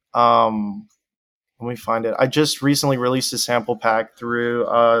 let me find it. I just recently released a sample pack through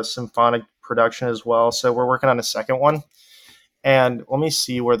Symphonic Production as well. So we're working on a second one. And let me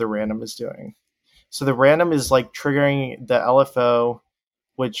see where the random is doing. So the random is like triggering the LFO,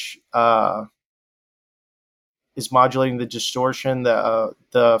 which is modulating the distortion,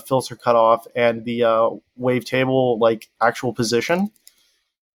 the filter cutoff, and the wavetable like actual position.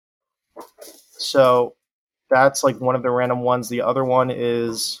 So that's like one of the random ones. The other one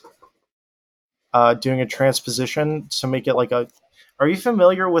is doing a transposition to make it like a. Are you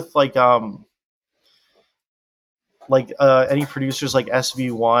familiar with any producers like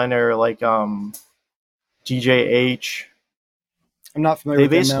SV1 or DJH? I'm not familiar They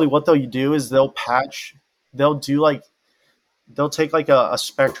with them basically now. what they'll do is they'll take like a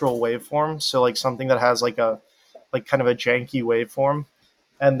spectral waveform, so like something that has like kind of a janky waveform,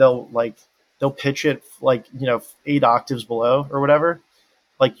 and they'll pitch it 8 octaves below or whatever.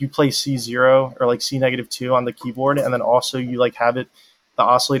 Like you play C0 or like C-2 on the keyboard, and then also you like have the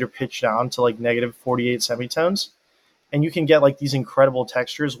oscillator pitch down to like -48 semitones, and you can get like these incredible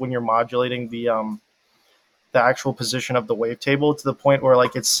textures when you're modulating the actual position of the wavetable to the point where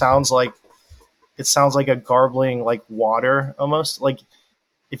like it sounds like a garbling like water almost. Like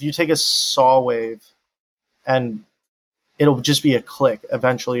if you take a saw wave and it'll just be a click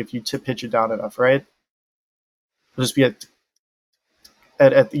eventually if you pitch it down enough, right? It'll just be at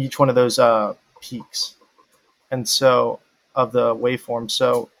each one of those peaks, and so of the waveform.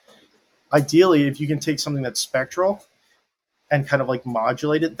 So ideally, if you can take something that's spectral and kind of like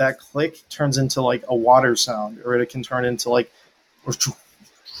modulate it, that click turns into like a water sound, or it can turn into like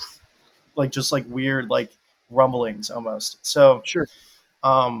just like weird like rumblings almost. So Sure.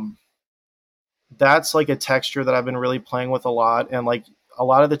 That's like a texture that I've been really playing with a lot, and like a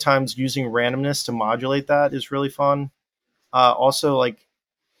lot of the times using randomness to modulate that is really fun. Also, like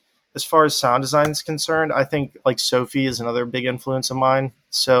as far as sound design is concerned, I think like Sophie is another big influence of mine.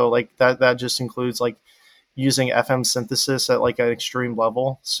 So like that just includes like using FM synthesis at like an extreme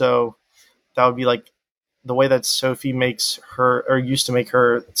level. So that would be like the way that Sophie makes her, or used to make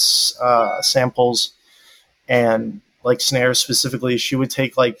her samples and like snares specifically. She would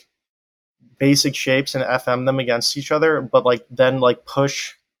take like basic shapes and FM them against each other, but like then like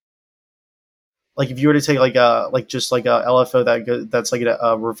push. Like if you were to take like a LFO that's like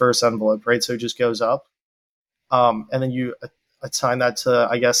a reverse envelope, right? So it just goes up, and then you assign that to,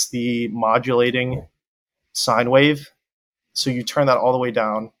 I guess, the modulating sine wave. So you turn that all the way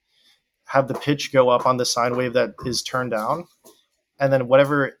down, have the pitch go up on the sine wave that is turned down, and then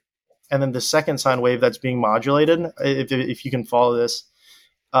the second sine wave that's being modulated, if you can follow this,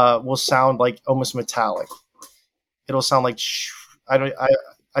 will sound like almost metallic. It'll sound like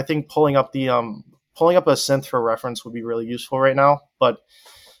I think pulling up a synth for reference would be really useful right now, but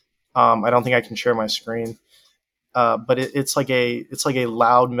I don't think I can share my screen. But it's like a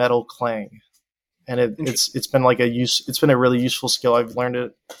loud metal clang, and it's been a really useful skill. I've learned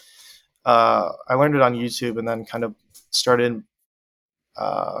it. I learned it on YouTube, and then kind of started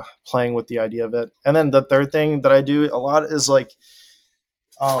playing with the idea of it. And then the third thing that I do a lot is like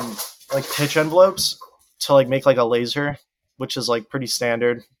pitch envelopes to like make like a laser, which is like pretty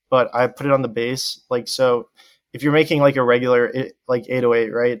standard, but I put it on the bass. Like, so if you're making like a regular like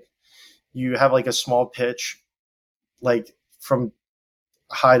 808, right, you have like a small pitch, like from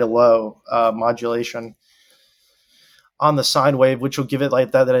high to low modulation on the sine wave, which will give it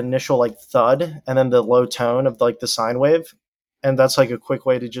like that initial like thud, and then the low tone of like the sine wave. And that's like a quick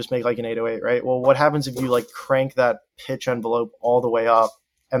way to just make like an 808, right? Well, what happens if you like crank that pitch envelope all the way up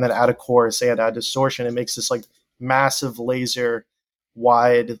and then add a chorus and add distortion? It makes this like massive laser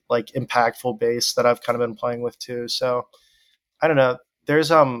wide, like impactful bass that I've kind of been playing with too. So I don't know.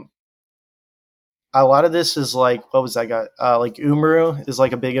 There's a lot of this is like, what was that guy? Like Umaru is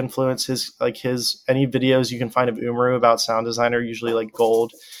like a big influence. Any videos you can find of Umaru about sound design are usually like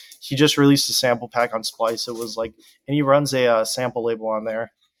gold. He just released a sample pack on Splice. It was like, and he runs a sample label on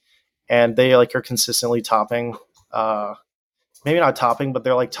there, and they like are consistently topping. Maybe not topping, but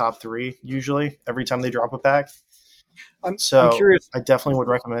they're like top 3 usually every time they drop a pack. I'm So curious. I definitely would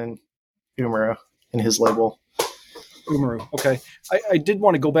recommend Umaru and his label. Umaru. Okay. I did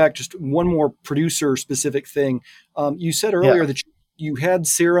want to go back just one more producer specific thing. You said earlier that you had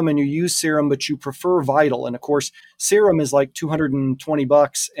Serum and you use Serum, but you prefer Vital. And of course, Serum is like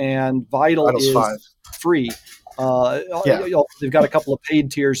 $220 and Vital Vital's is $5. free. They've got a couple of paid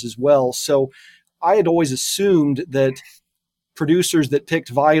tiers as well. So I had always assumed that producers that picked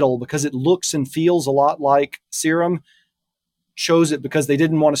Vital, because it looks and feels a lot like Serum, chose it because they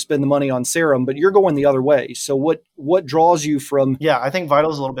didn't want to spend the money on Serum, but you're going the other way. So what draws you from? Yeah, I think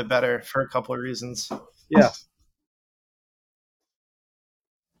Vital's a little bit better for a couple of reasons. Yeah.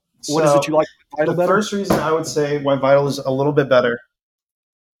 What is it you like about Vital the better? first reason I would say why Vital is a little bit better.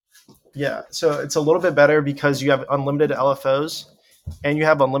 Yeah, so it's a little bit better because you have unlimited LFOs and you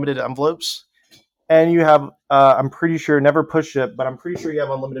have unlimited envelopes, and you have I'm pretty sure, never pushed it, but I'm pretty sure you have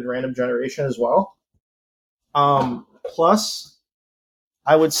unlimited random generation as well. Plus,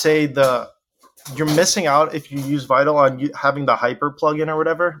 I would say the you're missing out if you use Vital on having the hyper plugin or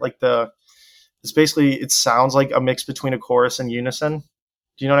whatever. Like it's basically, it sounds like a mix between a chorus and unison.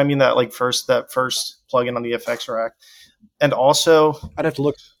 Do you know what I mean? That first plugin on the FX rack. And also, I'd have to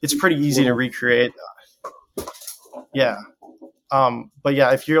look. It's pretty easy to recreate. Yeah. But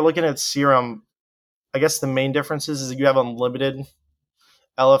yeah, if you're looking at Serum, I guess the main difference is you have unlimited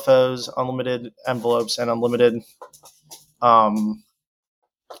LFOs, unlimited envelopes, and unlimited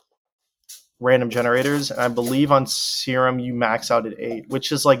random generators. And I believe on Serum you max out at 8, which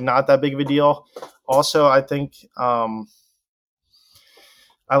is not that big of a deal. Also, I think I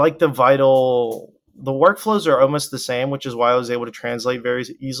like the Vital. The workflows are almost the same, which is why I was able to translate very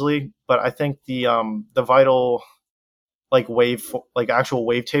easily. But I think the Vital actual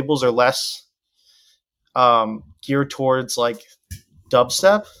wavetables are less geared towards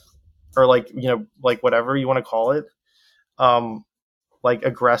dubstep or whatever you want to call it,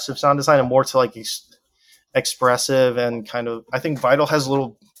 aggressive sound design, and more to expressive and kind of. I think Vital has a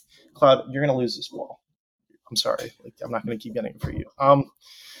little Cloud. You're gonna lose this ball. I'm sorry. I'm not gonna keep getting it for you.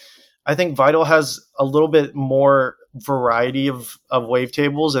 I think Vital has a little bit more variety of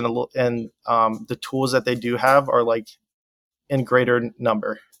wavetables, and the tools that they do have are in greater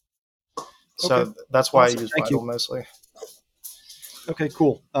number. So Okay. that's why Awesome. I use Thank Vital you. mostly. Okay,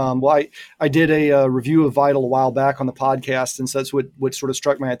 cool. Well, I did a review of Vital a while back on the podcast, and so that's what sort of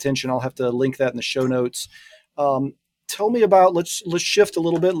struck my attention. I'll have to link that in the show notes. Tell me about, let's shift a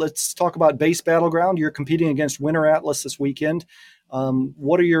little bit. Let's talk about Bass Battleground. You're competing against Winter Atlas this weekend.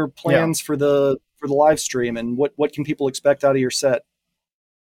 What are your plans for the live stream, and what can people expect out of your set?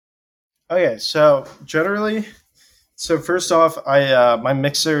 Okay, so first off, my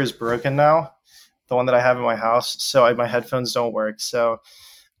mixer is broken now, the one that I have in my house, so my headphones don't work. So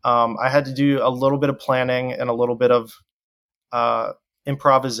I had to do a little bit of planning and a little bit of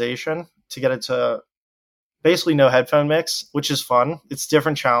improvisation to get it to basically no headphone mix, which is fun. It's a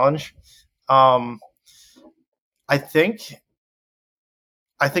different challenge. I think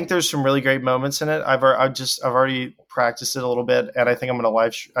there's some really great moments in it. I've already practiced it a little bit, and I think I'm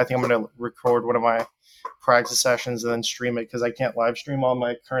going to record one of my practice sessions and then stream it, because I can't live stream on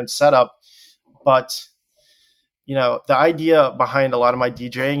my current setup. But the idea behind a lot of my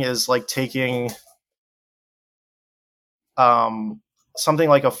DJing is taking something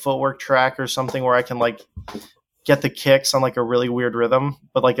like a footwork track or something where I can get the kicks on a really weird rhythm,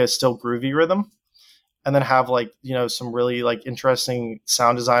 but a still groovy rhythm. And then have some really interesting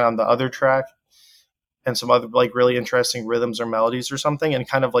sound design on the other track, and some other really interesting rhythms or melodies or something, and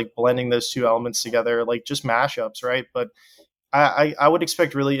kind of blending those two elements together, just mashups, right? But I would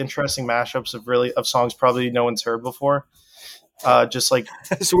expect really interesting mashups of songs probably no one's heard before. Just so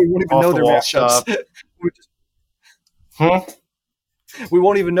we won't even know their mashups. We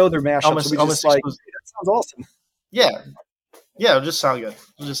won't even know their mashups. Almost that sounds awesome. Yeah, it'll just sound good.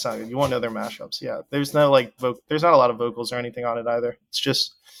 You won't know their mashups. Yeah, there's no there's not a lot of vocals or anything on it either.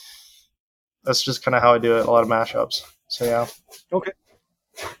 That's just kind of how I do it. A lot of mashups. So yeah. Okay.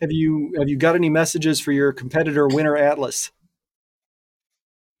 Have you got any messages for your competitor, Winter Atlas?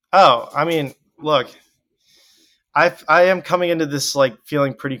 Oh, I mean, look, I am coming into this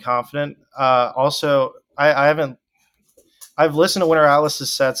feeling pretty confident. Also, I've listened to Winter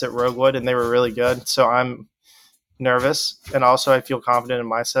Atlas's sets at Roguewood, and they were really good. So I'm nervous, and also I feel confident in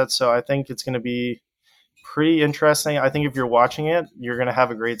my set. So I think it's going to be pretty interesting. I think if you're watching it, you're going to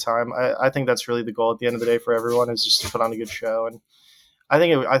have a great time. I think that's really the goal at the end of the day for everyone, is just to put on a good show. And I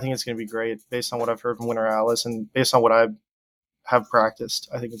think it's going to be great based on what I've heard from Winter Atlas and based on what I have practiced.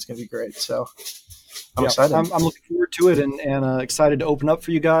 I think it's going to be great. So I'm excited. I'm looking forward to it, and excited to open up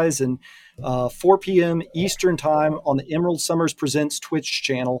for you guys. And 4 p.m. Eastern time on the Emerald Summers Presents Twitch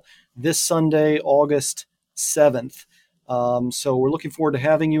channel this Sunday, August 7th. So we're looking forward to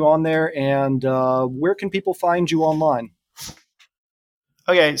having you on there. And where can people find you online?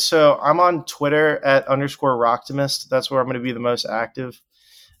 Okay, so I'm on Twitter at _Rocktimist. That's where I'm going to be the most active.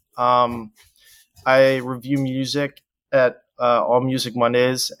 I review music at All Music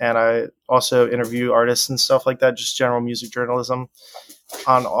Mondays, and I also interview artists and stuff like that, just general music journalism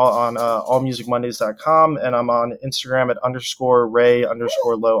on allmusicmondays.com, and I'm on Instagram at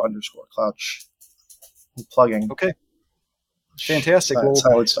 _Ray_low_clouch. I'm plugging. Okay. Fantastic.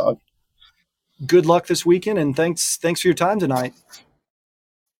 Silence dog. Good luck this weekend, and thanks for your time tonight.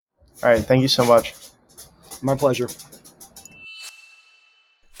 All right, thank you so much. My pleasure.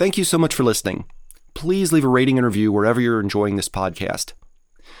 Thank you so much for listening. Please leave a rating and review wherever you're enjoying this podcast.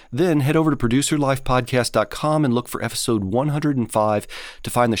 Then head over to producerlifepodcast.com and look for episode 105 to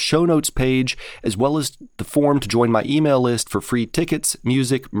find the show notes page, as well as the form to join my email list for free tickets,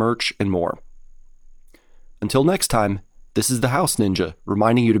 music, merch, and more. Until next time, this is the House Ninja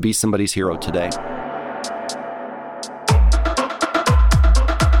reminding you to be somebody's hero today.